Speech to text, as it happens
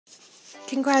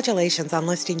Congratulations on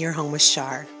listing your home with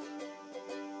Char.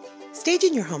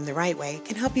 Staging your home the right way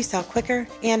can help you sell quicker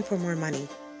and for more money.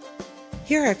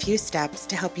 Here are a few steps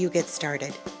to help you get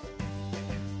started.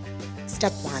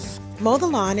 Step 1. Mow the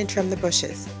lawn and trim the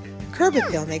bushes. Curb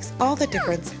appeal makes all the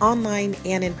difference online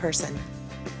and in person.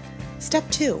 Step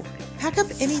 2. Pack up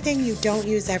anything you don't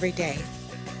use every day.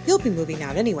 You'll be moving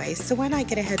out anyway, so why not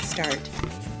get a head start?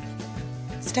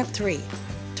 Step 3.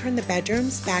 Turn the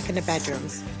bedrooms back into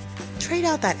bedrooms. Trade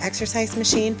out that exercise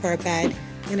machine for a bed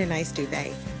and a nice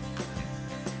duvet.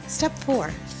 Step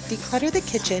 4. Declutter the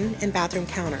kitchen and bathroom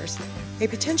counters. A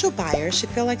potential buyer should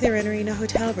feel like they're entering a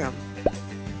hotel room.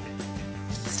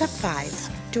 Step 5.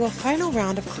 Do a final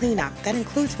round of cleanup that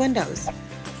includes windows.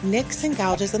 Nicks and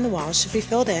gouges in the walls should be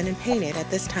filled in and painted at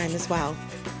this time as well.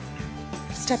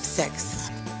 Step 6.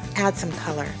 Add some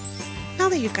color. Now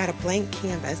that you've got a blank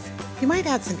canvas, you might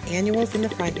add some annuals in the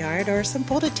front yard or some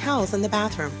folded towels in the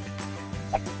bathroom.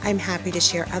 I'm happy to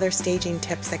share other staging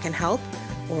tips that can help,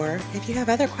 or if you have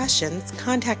other questions,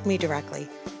 contact me directly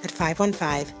at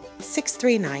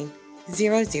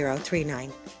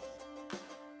 515-639-0039.